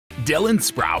Dylan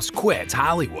Sprouse quits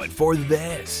Hollywood for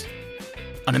this.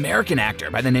 An American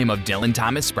actor by the name of Dylan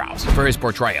Thomas Sprouse, for his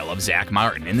portrayal of Zach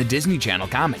Martin in the Disney Channel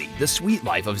comedy The Sweet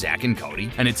Life of Zach and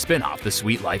Cody and its spin-off The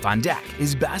Sweet Life on Deck,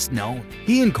 is best known.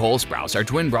 He and Cole Sprouse are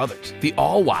twin brothers. The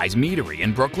all-wise meadery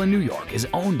in Brooklyn, New York is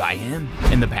owned by him.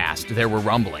 In the past, there were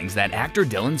rumblings that actor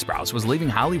Dylan Sprouse was leaving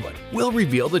Hollywood. We'll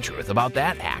reveal the truth about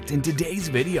that act in today's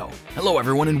video. Hello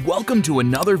everyone and welcome to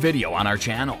another video on our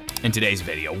channel. In today's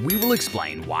video, we will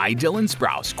explain why Dylan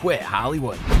Sprouse quit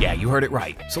Hollywood. Yeah, you heard it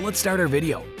right, so let's start our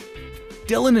video.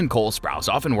 Dylan and Cole Sprouse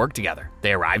often worked together.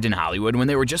 They arrived in Hollywood when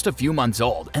they were just a few months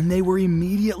old, and they were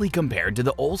immediately compared to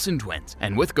the Olsen twins,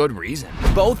 and with good reason.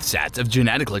 Both sets of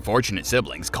genetically fortunate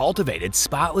siblings cultivated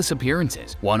spotless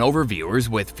appearances, won over viewers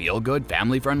with feel-good,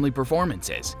 family-friendly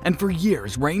performances, and for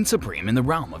years reigned supreme in the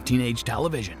realm of teenage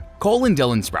television. Cole and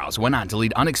Dylan Sprouse went on to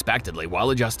lead unexpectedly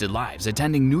well-adjusted lives,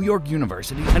 attending New York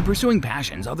University and pursuing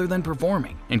passions other than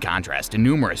performing, in contrast to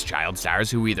numerous child stars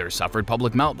who either suffered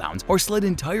public meltdowns or slid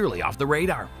entirely off the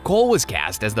radar. Cole was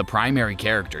cast as the primary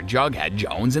character Jughead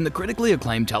Jones in the critically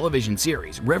acclaimed television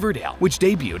series Riverdale, which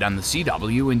debuted on the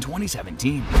CW in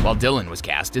 2017, while Dylan was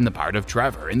cast in the part of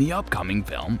Trevor in the upcoming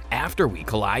film After We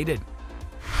Collided.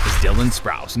 Is Dylan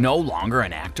Sprouse no longer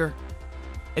an actor?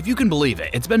 If you can believe it,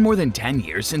 it's been more than 10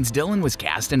 years since Dylan was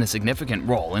cast in a significant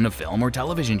role in a film or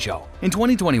television show. In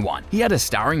 2021, he had a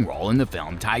starring role in the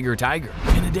film Tiger Tiger.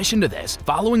 In addition to this,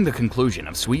 following the conclusion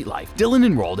of Sweet Life, Dylan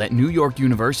enrolled at New York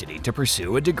University to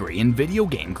pursue a degree in video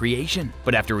game creation.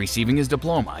 But after receiving his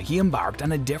diploma, he embarked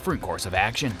on a different course of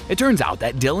action. It turns out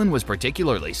that Dylan was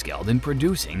particularly skilled in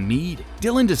producing mead.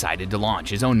 Dylan decided to launch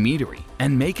his own meadery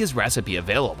and make his recipe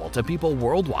available to people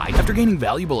worldwide after gaining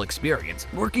valuable experience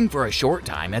working for a short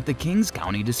time at the Kings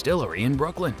County Distillery in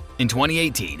Brooklyn. In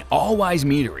 2018, All Wise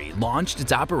Meadery launched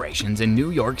its operations in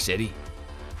New York City.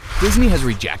 Disney has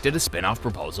rejected a spin-off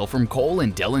proposal from Cole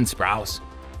and Dylan Sprouse.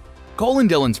 Cole and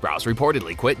Dylan Sprouse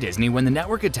reportedly quit Disney when the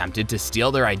network attempted to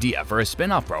steal their idea for a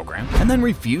spin-off program and then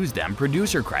refused them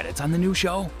producer credits on the new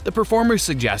show. The performers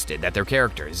suggested that their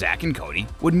characters, Zach and Cody,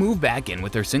 would move back in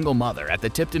with their single mother at the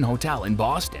Tipton Hotel in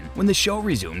Boston when the show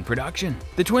resumed production.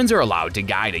 The twins are allowed to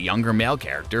guide a younger male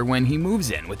character when he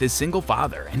moves in with his single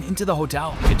father and into the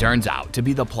hotel. It turns out to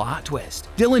be the plot twist.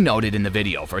 Dylan noted in the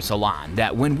video for Salon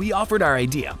that when we offered our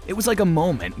idea, it was like a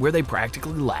moment where they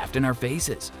practically laughed in our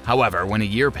faces. However, when a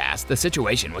year passed, the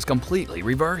situation was completely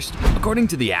reversed. According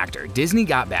to the actor, Disney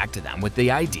got back to them with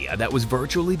the idea that was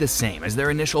virtually the same as their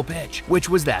initial pitch, which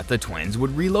was that the twins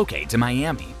would relocate to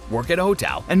Miami, work at a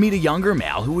hotel, and meet a younger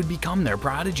male who would become their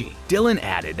prodigy. Dylan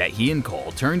added that he and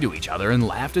Cole turned to each other and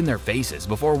laughed in their faces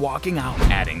before walking out,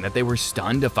 adding that they were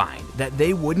stunned to find that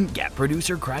they wouldn't get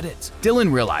producer credits.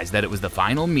 Dylan realized that it was the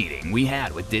final meeting we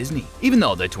had with Disney. Even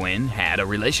though the twin had a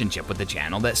relationship with the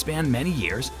channel that spanned many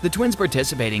years, the twins'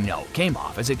 participating note came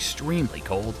off as extremely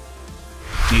cold.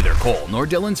 Neither Cole nor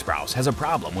Dylan Sprouse has a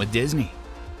problem with Disney.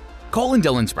 Cole and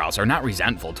Dylan Sprouse are not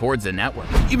resentful towards the network,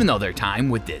 even though their time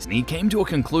with Disney came to a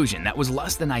conclusion that was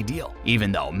less than ideal,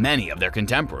 even though many of their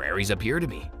contemporaries appear to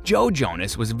be. Joe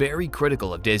Jonas was very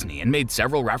critical of Disney and made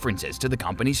several references to the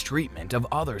company's treatment of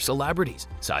other celebrities,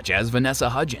 such as Vanessa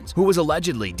Hudgens, who was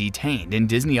allegedly detained in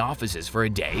Disney offices for a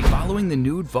day following the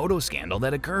nude photo scandal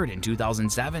that occurred in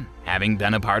 2007. Having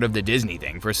been a part of the Disney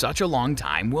thing for such a long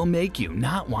time will make you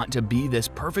not want to be this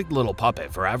perfect little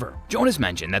puppet forever. Jonas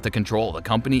mentioned that the control the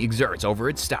company exerts over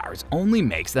its stars only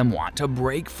makes them want to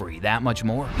break free that much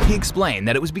more. He explained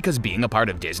that it was because being a part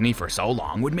of Disney for so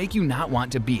long would make you not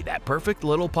want to be that perfect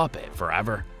little puppet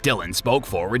forever. Dylan spoke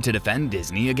forward to defend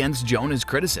Disney against Jonah's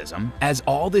criticism as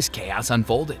all this chaos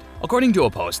unfolded. According to a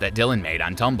post that Dylan made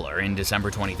on Tumblr in December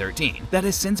 2013 that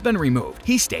has since been removed,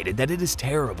 he stated that it is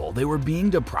terrible they were being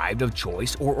deprived of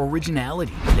choice or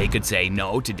originality. They could say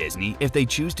no to Disney if they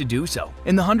choose to do so.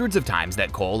 In the hundreds of times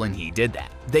that Cole and he did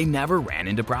that, they never ran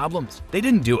into problems. They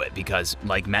didn't do it because,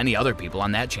 like many other people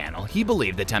on that channel, he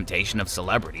believed the temptation of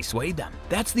celebrity swayed them.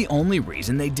 That's the only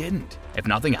reason they didn't. If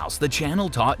nothing else, the channel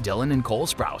taught Dylan and Cole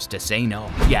Sprouse to say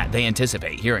no. Yet they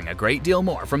anticipate hearing a great deal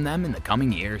more from them in the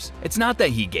coming years. It's not that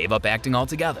he gave up acting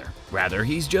altogether. Rather,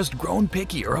 he's just grown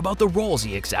pickier about the roles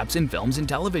he accepts in films and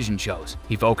television shows.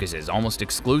 He focuses almost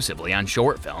exclusively on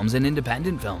short films and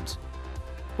independent films.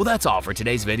 Well, that's all for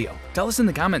today's video. Tell us in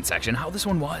the comment section how this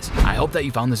one was. I hope that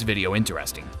you found this video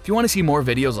interesting. If you want to see more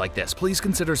videos like this, please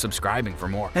consider subscribing for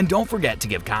more. And don't forget to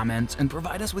give comments and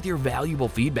provide us with your valuable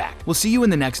feedback. We'll see you in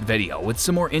the next video with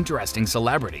some more interesting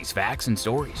celebrities, facts, and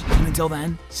stories. And until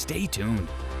then, stay tuned.